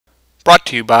Brought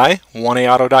to you by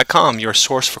 1AAuto.com, your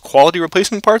source for quality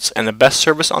replacement parts and the best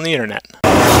service on the internet.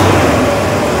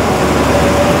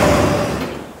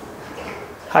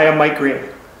 Hi, I'm Mike Green.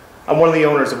 I'm one of the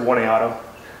owners of 1A Auto.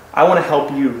 I want to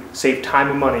help you save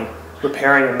time and money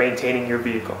repairing and maintaining your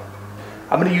vehicle.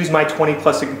 I'm going to use my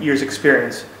 20+ years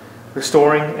experience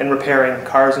restoring and repairing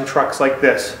cars and trucks like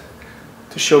this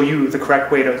to show you the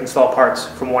correct way to install parts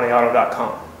from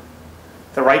 1AAuto.com.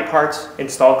 The right parts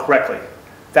installed correctly.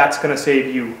 That's going to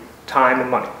save you time and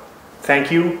money.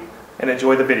 Thank you, and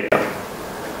enjoy the video.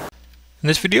 In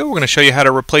this video, we're going to show you how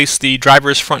to replace the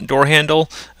driver's front door handle,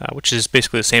 which is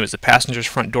basically the same as the passenger's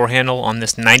front door handle on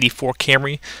this 94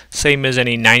 Camry, same as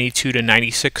any 92 to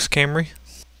 96 Camry.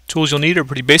 Tools you'll need are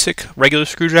pretty basic: regular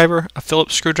screwdriver, a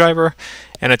Phillips screwdriver,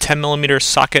 and a 10mm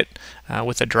socket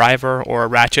with a driver or a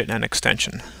ratchet and an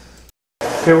extension.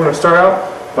 Okay, we're going to start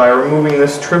out by removing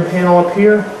this trim panel up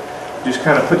here. Just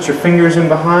kind of put your fingers in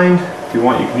behind. If you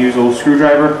want, you can use a little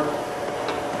screwdriver.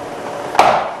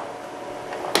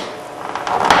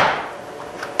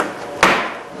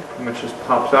 Pretty much just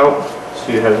pops out.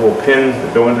 See, it has little pins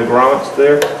that go into the grommets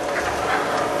there.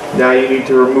 Now you need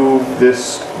to remove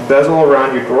this bezel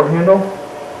around your door handle.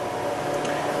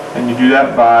 And you do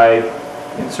that by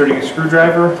inserting a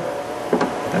screwdriver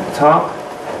at the top,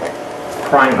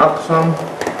 prying up some,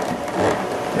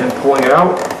 and pulling it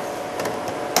out.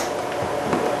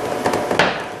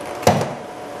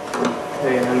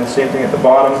 Okay, and then the same thing at the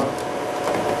bottom.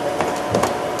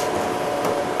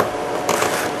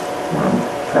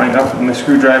 Prying up with my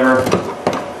screwdriver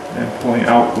and pulling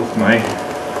out with my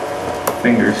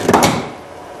fingers.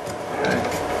 Okay.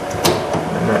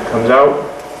 And that comes out.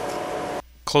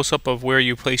 Close-up of where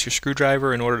you place your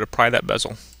screwdriver in order to pry that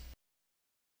bezel.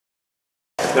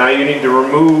 Now you need to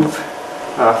remove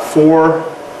 4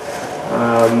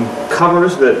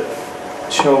 covers that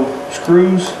show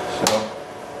screws. So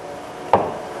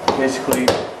basically, you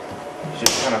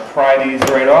just kind of pry these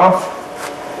right off.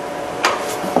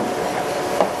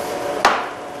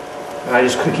 And I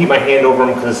just keep my hand over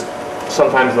them because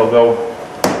sometimes they'll go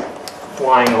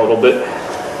flying a little bit.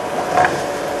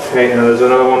 Okay, and there's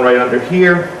another one right under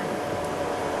here.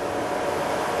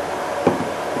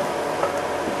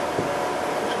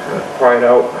 Just kind of pry it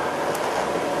out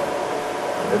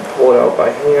and pull it out by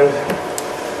hand.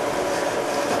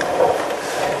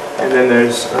 And then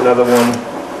there's another one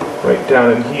right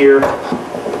down in here.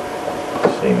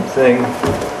 Same thing.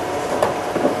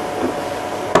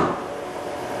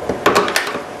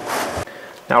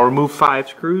 Now remove 5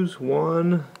 screws.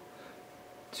 1,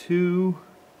 2,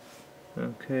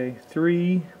 okay,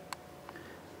 3,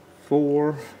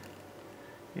 4,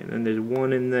 and then there's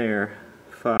 1 in there.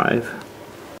 5.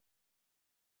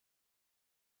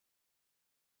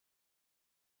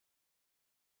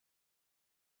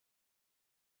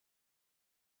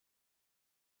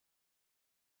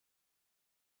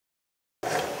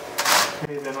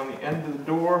 Okay, then on the end of the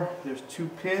door, there's 2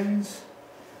 pins.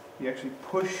 You actually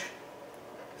push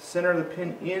the center of the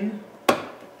pin in.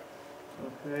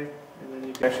 Okay, and then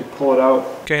you can actually pull it out.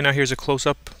 Okay, now here's a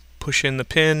close-up. Push in the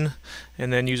pin,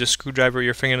 and then use a screwdriver or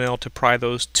your fingernail to pry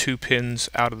those 2 pins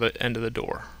out of the end of the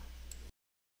door.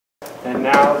 And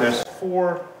now there's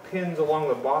 4 pins along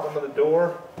the bottom of the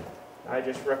door. I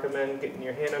just recommend getting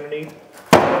your hand underneath,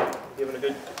 giving a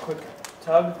good quick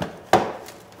tug.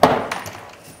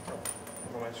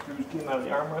 My screws came out of the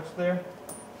armrest there.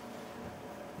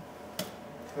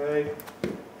 Okay,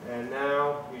 and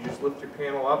now you just lift your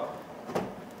panel up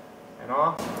and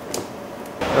off.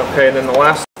 Okay, and then the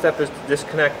last step is to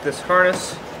disconnect this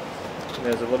harness. And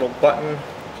there's a little button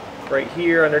right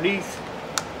here underneath.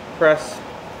 Press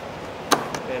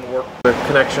and work the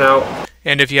connection out.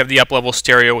 And if you have the up-level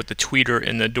stereo with the tweeter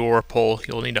in the door pull,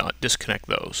 you'll need to disconnect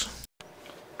those.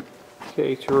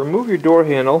 Okay, to remove your door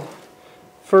handle,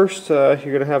 first you're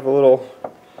going to have a little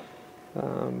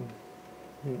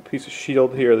piece of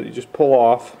shield here that you just pull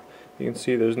off. You can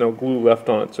see there's no glue left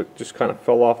on it, so it just kind of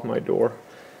fell off my door.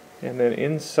 And then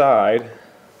inside,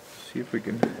 see if we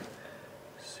can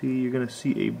see, you're going to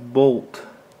see a bolt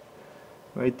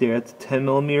right there. That's a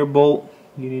 10mm bolt.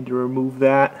 You need to remove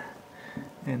that.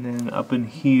 And then up in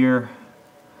here,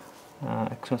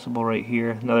 accessible right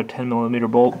here, another 10mm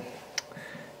bolt.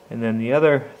 And then the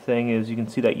other thing is, you can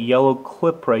see that yellow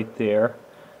clip right there.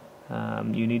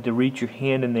 You need to reach your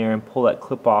hand in there and pull that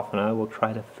clip off, and I will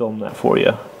try to film that for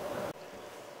you.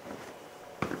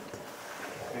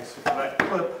 Okay, so for that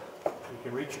clip, you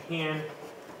can reach your hand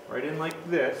right in like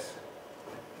this.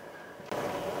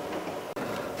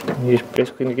 You just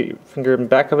basically need to get your finger in the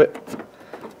back of it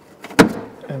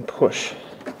and push.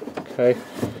 Okay,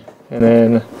 and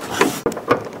then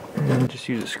just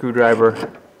use a screwdriver,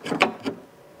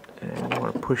 and you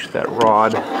want to push that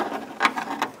rod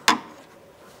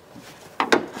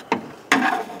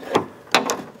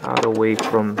out away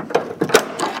from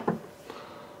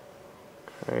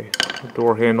the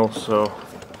door handle, so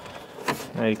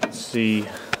now you can see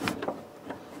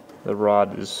the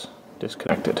rod is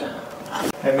disconnected.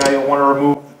 And now you'll want to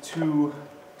remove the two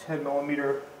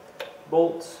 10mm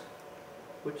bolts,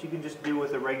 which you can just do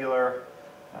with a regular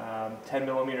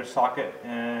 10mm socket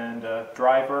and a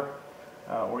driver,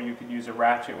 or you could use a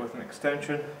ratchet with an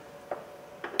extension.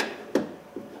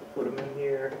 Put them in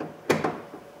here,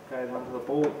 guide onto the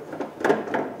bolt,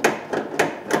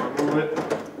 and remove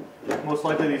it. Most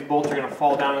likely these bolts are going to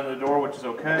fall down in the door, which is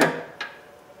okay.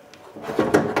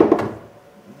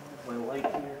 My light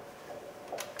here.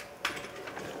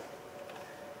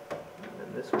 And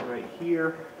then this one right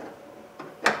here.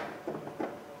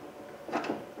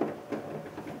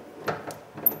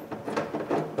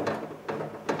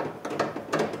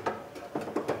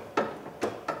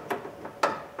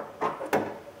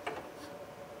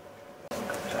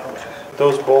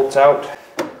 Those bolts out,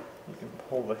 you can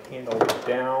pull the handle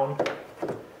down,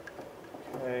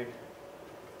 okay,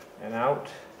 and out,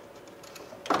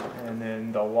 and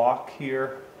then the lock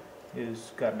here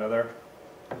is got another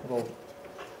little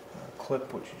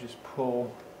clip which you just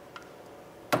pull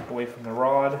away from the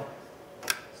rod,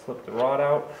 slip the rod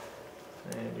out,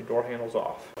 and your door handle's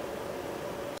off.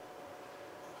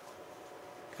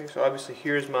 Okay, so obviously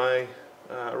here's my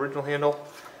original handle,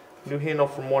 new handle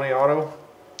from 1A Auto.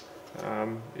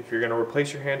 If you're going to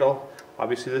replace your handle,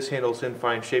 obviously this handle is in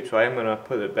fine shape, so I am going to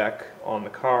put it back on the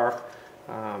car,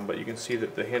 but you can see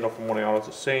that the handle from 1A Auto is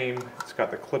the same. It's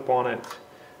got the clip on it.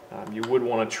 You would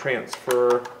want to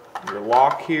transfer your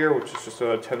lock here, which is just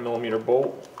a 10mm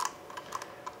bolt.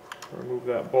 Remove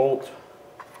that bolt,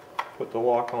 put the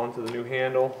lock onto the new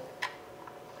handle,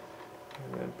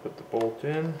 and then put the bolt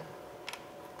in.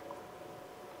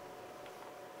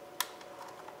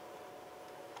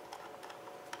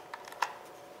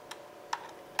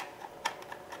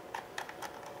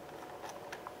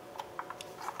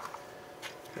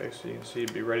 Okay, so you can see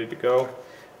it'd be ready to go.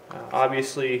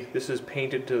 Obviously this is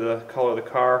painted to the color of the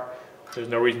car. There's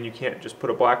no reason you can't just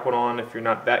put a black one on if you're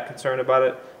not that concerned about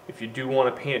it. If you do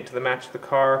want to paint it to the match of the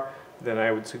car, then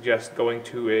I would suggest going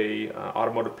to a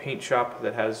automotive paint shop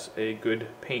that has a good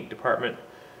paint department.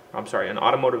 I'm sorry, an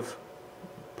automotive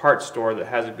parts store that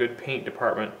has a good paint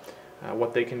department.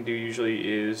 What they can do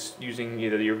usually is using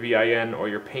either your VIN or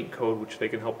your paint code, which they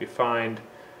can help you find.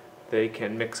 They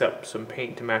can mix up some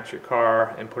paint to match your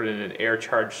car and put it in an air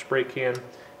charged spray can,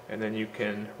 and then you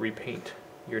can repaint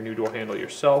your new door handle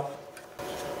yourself.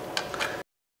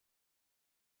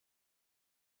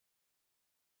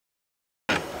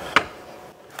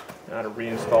 Now to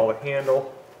reinstall the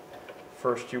handle,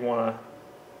 first you want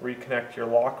to reconnect your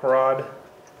lock rod.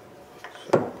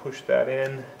 So push that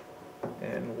in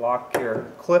and lock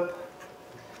your clip.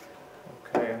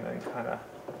 Okay, and then kind of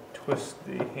twist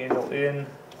the handle in.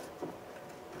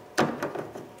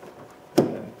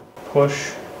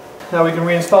 Push. Now we can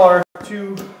reinstall our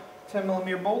two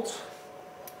 10mm bolts.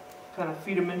 Kind of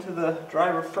feed them into the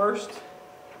driver first.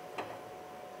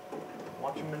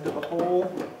 Watch them into the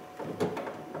hole.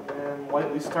 And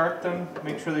lightly start them.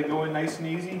 Make sure they go in nice and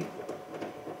easy.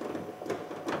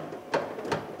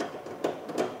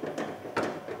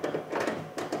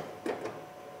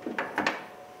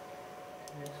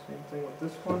 Okay, same thing with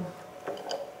this one.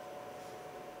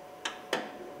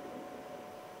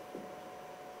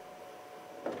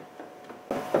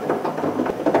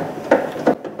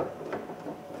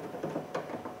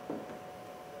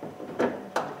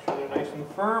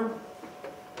 Firm.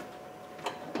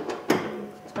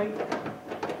 Tight.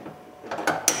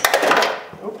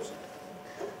 Oops.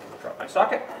 Drop my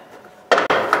socket.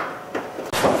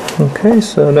 Okay,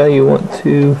 so now you want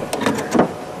to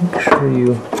make sure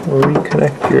you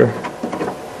reconnect your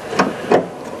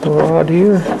rod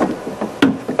here.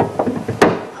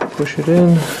 Push it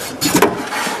in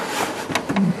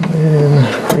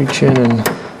and reach in and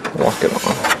lock it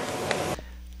on.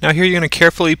 Now here you're going to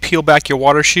carefully peel back your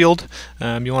water shield.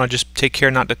 You want to just take care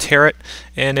not to tear it.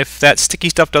 And if that sticky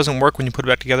stuff doesn't work when you put it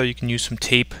back together, you can use some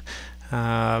tape.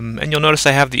 And you'll notice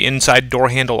I have the inside door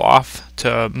handle off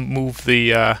to move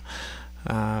the,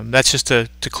 that's just to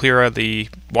clear the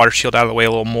water shield out of the way a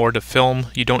little more to film.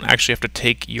 You don't actually have to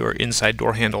take your inside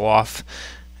door handle off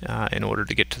in order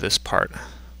to get to this part.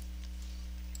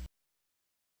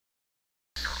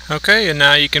 Okay, and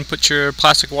now you can put your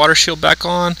plastic water shield back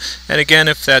on, and again,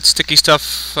 if that sticky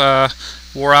stuff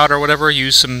wore out or whatever,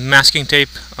 use some masking tape.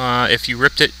 If you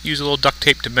ripped it, use a little duct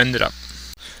tape to bend it up.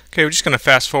 Okay, we're just going to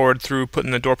fast forward through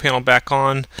putting the door panel back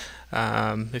on.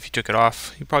 If you took it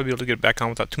off, you'll probably be able to get it back on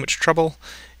without too much trouble.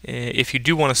 If you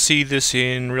do want to see this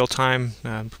in real time,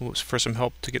 for some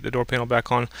help to get the door panel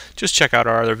back on, just check out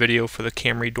our other video for the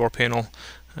Camry door panel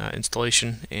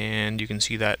installation, and you can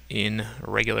see that in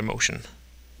regular motion.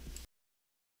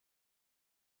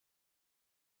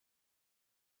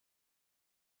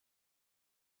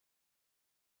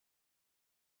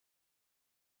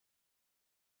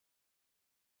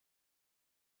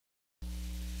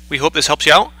 We hope this helps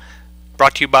you out.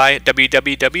 Brought to you by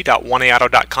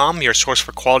www.1aauto.com, your source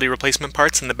for quality replacement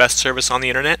parts and the best service on the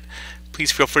internet.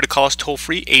 Please feel free to call us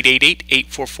toll-free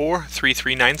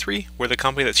 888-844-3393. We're the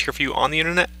company that's here for you on the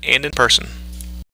internet and in person.